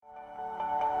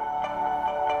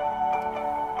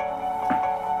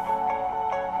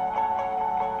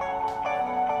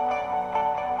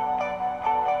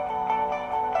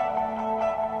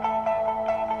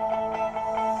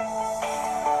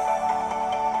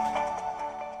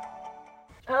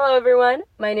Hello everyone,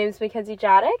 my name is MacKenzie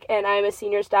Jadick, and I'm a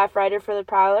senior staff writer for The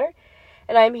Prowler,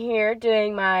 and I'm here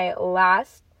doing my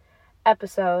last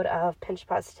episode of Pinch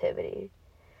Positivity,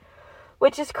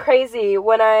 which is crazy.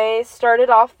 When I started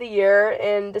off the year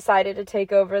and decided to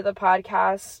take over the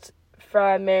podcast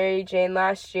from Mary Jane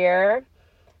last year,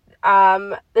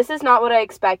 this is not what I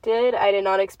expected. I did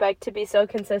not expect to be so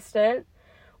consistent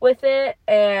with it,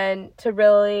 and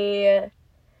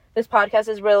this podcast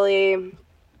has really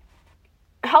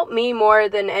helped me more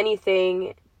than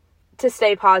anything to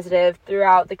stay positive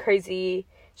throughout the crazy,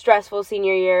 stressful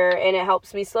senior year, and it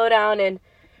helps me slow down and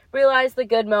realize the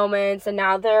good moments, and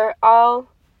now they're all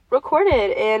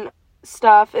recorded and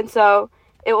stuff, and so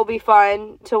it will be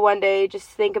fun to one day just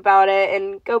think about it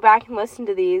and go back and listen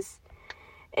to these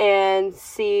and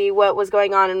see what was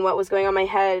going on and what was going on in my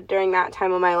head during that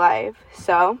time of my life.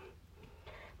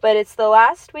 But it's the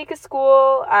last week of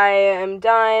school. I am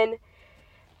done,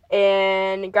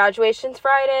 and graduation's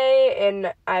Friday,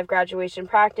 and I have graduation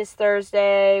practice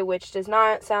Thursday, which does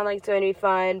not sound like it's going to be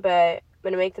fun, but I'm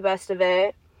going to make the best of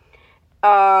it.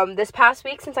 This past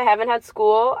week, since I haven't had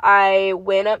school, I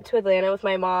went up to Atlanta with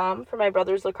my mom for my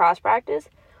brother's lacrosse practice.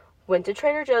 Went to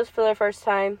Trader Joe's for the first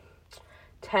time.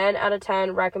 10 out of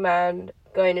 10 recommend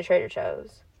going to Trader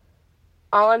Joe's.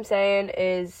 All I'm saying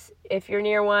is, if you're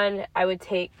near one, I would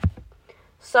take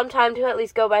some time to at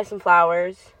least go buy some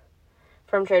flowers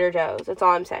from Trader Joe's. That's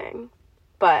all I'm saying.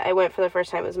 But I went for the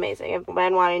first time. It was amazing. I've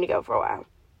been wanting to go for a while.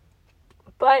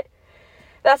 But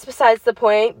that's besides the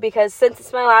point, because since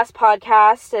it's my last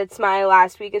podcast, it's my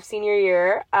last week of senior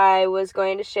year, I was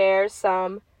going to share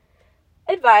some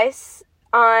advice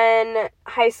on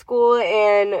high school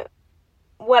and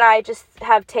what I just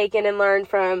have taken and learned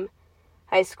from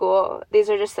high school. These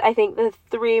are just, I think, the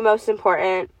three most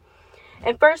important.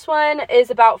 And first one is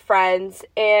about friends.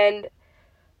 And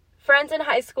friends in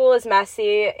high school is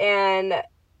messy, and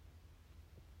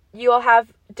you'll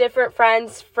have different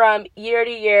friends from year to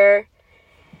year,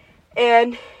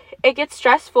 and it gets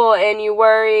stressful, and you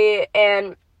worry,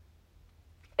 and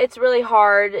it's really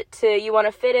hard you want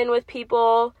to fit in with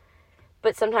people,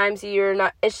 but sometimes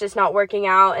it's just not working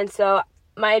out. And so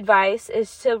my advice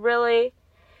is to really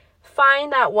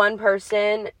find that one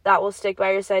person that will stick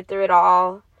by your side through it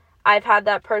all. I've had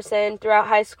that person throughout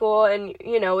high school, and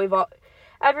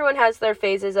everyone has their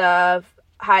phases of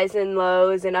highs and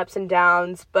lows and ups and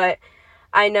downs, but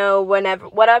I know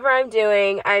whatever I'm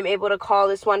doing, I'm able to call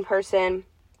this one person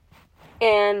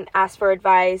and ask for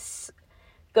advice,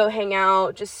 go hang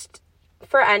out, just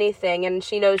for anything, and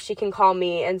she knows she can call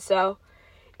me. And so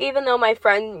even though my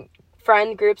friend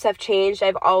groups have changed,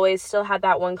 I've always still had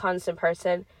that one constant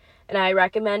person, and I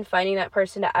recommend finding that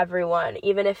person to everyone,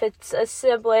 even if it's a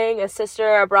sibling, a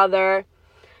sister, a brother,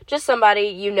 just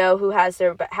somebody who has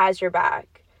your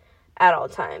back at all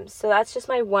times. So that's just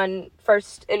my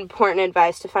first important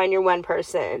advice, to find your one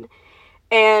person.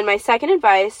 And my second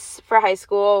advice for high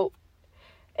school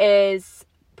is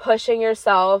pushing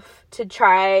yourself to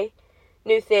try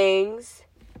new things,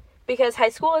 because high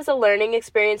school is a learning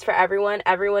experience for everyone.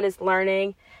 Everyone is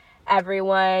learning.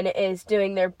 Everyone is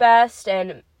doing their best,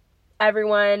 and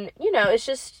everyone, is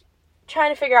just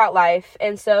trying to figure out life.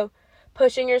 And so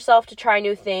pushing yourself to try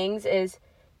new things is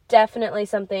definitely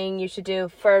something you should do.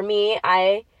 For me,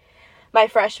 my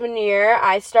freshman year,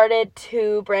 I started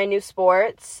 2 brand new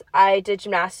sports. I did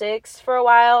gymnastics for a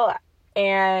while,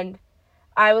 and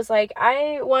I was like,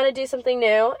 I want to do something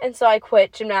new, and so I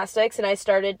quit gymnastics, and I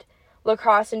started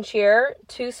lacrosse and cheer,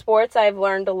 2 sports I've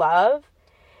learned to love.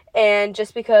 And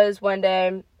just because one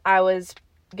day I was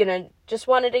just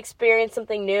wanted to experience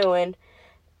something new, and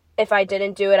if I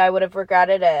didn't do it, I would have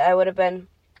regretted it. I would have been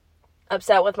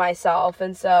upset with myself.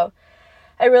 And so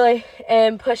I really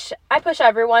push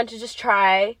everyone to just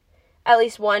try at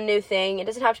least one new thing. It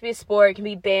doesn't have to be a sport. It can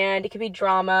be band. It could be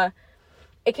drama.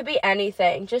 It could be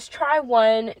anything. Just try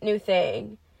one new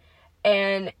thing,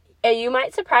 and you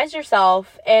might surprise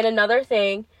yourself. And another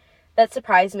thing that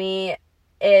surprised me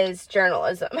is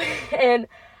journalism. And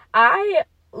I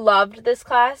loved this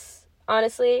class,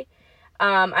 honestly.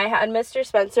 I had Mr.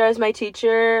 Spencer as my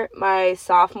teacher my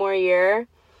sophomore year,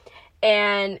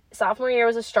 and sophomore year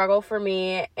was a struggle for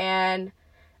me, and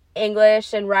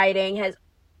English and writing has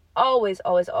always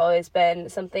been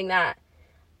something that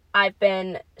I've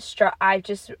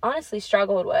just honestly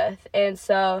struggled with. And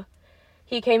so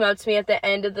he came up to me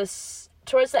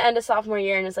towards the end of sophomore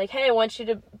year, and was like, hey, I want you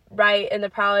to write in the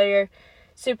Prowler. You're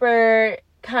super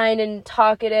kind and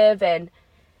talkative, and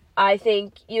I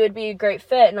think you would be a great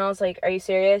fit. And I was like, are you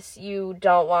serious? You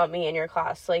don't want me in your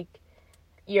class? Like,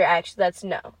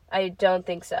 no, I don't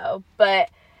think so. But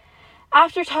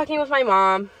after talking with my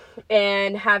mom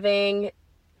and having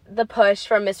the push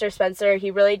from Mr. Spencer.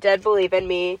 He really did believe in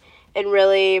me and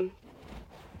really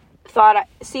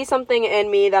see something in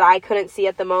me that I couldn't see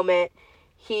at the moment.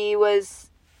 He was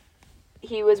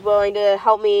willing to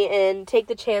help me and take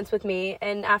the chance with me.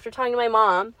 And after talking to my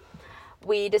mom,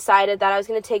 we decided that I was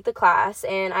going to take the class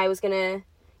and I was going to,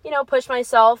 push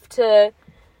myself to,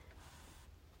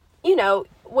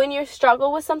 when you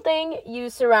struggle with something, you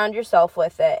surround yourself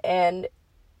with it and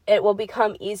it will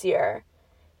become easier.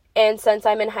 And since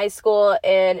I'm in high school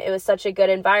and it was such a good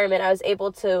environment, I was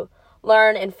able to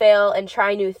learn and fail and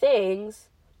try new things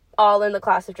all in the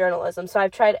class of journalism. So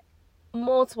I've tried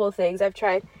multiple things. I've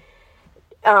tried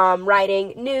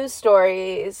writing news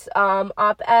stories,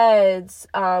 op-eds,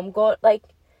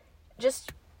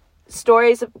 just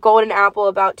stories of Golden Apple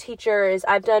about teachers.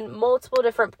 I've done multiple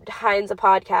different kinds of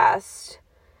podcasts,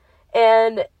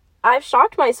 and I've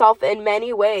shocked myself in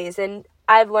many ways, and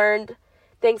I've learned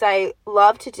things I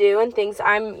love to do and things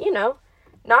I'm,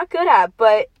 not good at,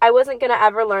 but I wasn't going to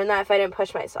ever learn that if I didn't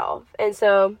push myself. And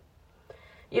so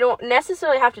you don't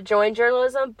necessarily have to join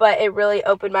journalism, but it really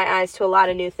opened my eyes to a lot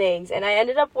of new things. And I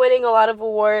ended up winning a lot of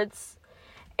awards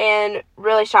and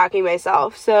really shocking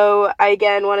myself. So I,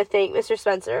 again, want to thank Mr.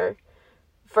 Spencer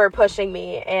for pushing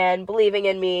me and believing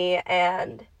in me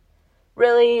and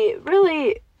really,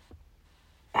 really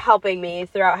helping me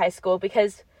throughout high school,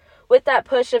 because with that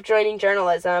push of joining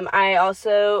journalism, I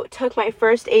also took my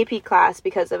first AP class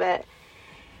because of it.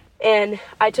 And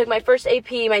I took my first AP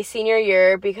my senior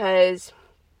year because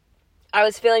I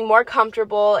was feeling more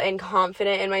comfortable and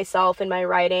confident in myself and my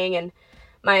writing and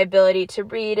my ability to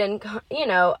read and,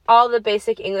 all the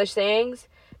basic English things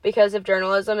because of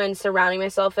journalism and surrounding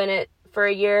myself in it for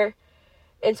a year.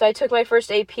 And so I took my first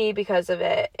AP because of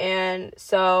it. And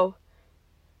so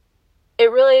it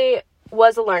really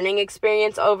was a learning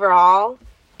experience overall,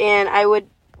 and I would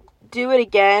do it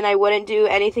again. I wouldn't do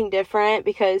anything different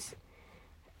because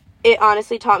it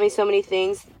honestly taught me so many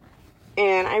things,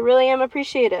 and I really am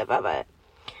appreciative of it.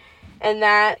 And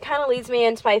that kind of leads me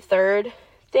into my third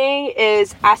thing,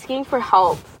 is asking for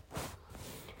help.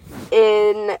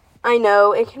 And I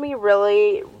know it can be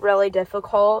really, really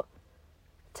difficult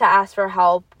to ask for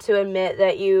help, to admit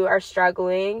that you are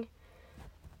struggling,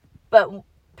 but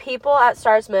people at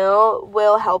Stars Mill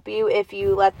will help you if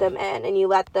you let them in and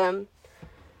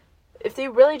if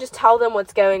you really just tell them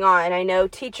what's going on. I know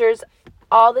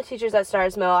all the teachers at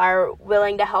Stars Mill are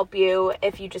willing to help you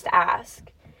if you just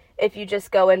ask. If you just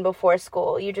go in before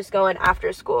school, you just go in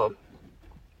after school.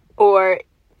 Or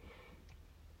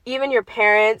even your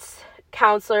parents,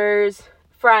 counselors,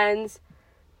 friends.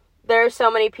 There are so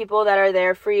many people that are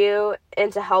there for you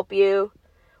and to help you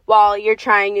while you're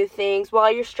trying new things,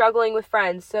 while you're struggling with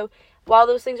friends. So while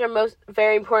those things are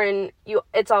very important,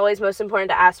 it's always most important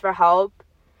to ask for help,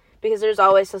 because there's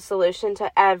always a solution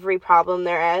to every problem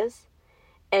there is.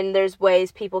 And there's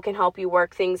ways people can help you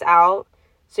work things out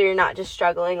so you're not just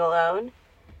struggling alone.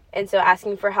 And so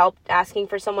asking for help, asking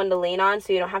for someone to lean on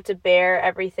so you don't have to bear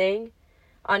everything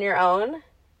on your own.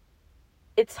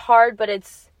 It's hard, but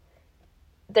it's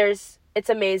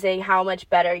amazing how much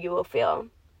better you will feel.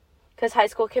 Because high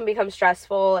school can become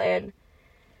stressful and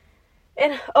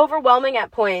overwhelming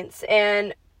at points.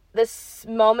 And this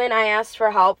moment I asked for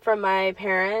help from my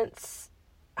parents,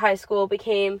 high school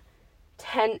became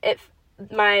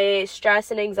my stress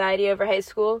and anxiety over high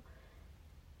school,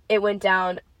 it went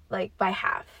down by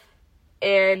half.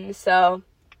 And so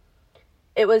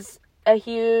it was a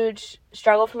huge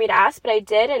struggle for me to ask, but I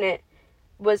did, and it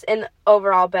was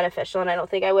overall beneficial. And I don't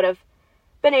think I would have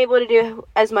been able to do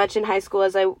as much in high school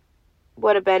as I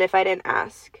would have been if I didn't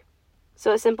ask.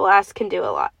 So a simple ask can do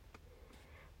a lot.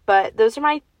 But those are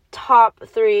my top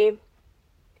 3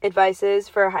 advices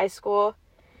for high school,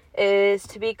 is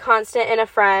to be constant in a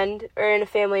friend or in a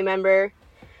family member,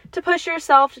 to push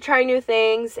yourself to try new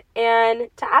things, and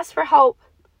to ask for help.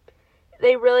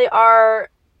 They really are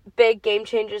big game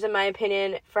changers, in my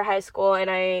opinion, for high school. And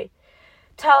I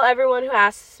tell everyone who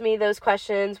asks me those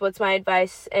questions, what's my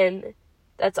advice? And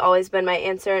that's always been my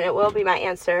answer, and it will be my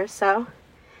answer. So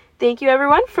thank you,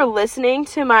 everyone, for listening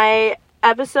to my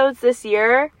episodes this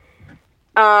year.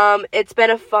 It's been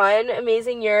a fun,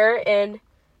 amazing year, and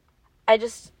I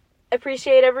just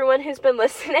appreciate everyone who's been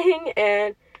listening.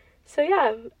 And so,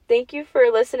 yeah, thank you for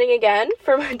listening again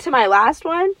to my last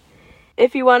one.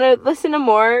 If you want to listen to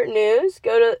more news,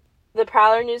 go to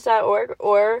theprowlernews.org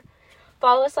or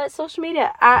follow us on social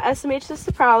media at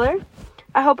SMHThisTheProwler.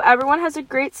 I hope everyone has a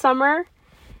great summer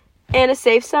and a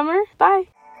safe summer. Bye.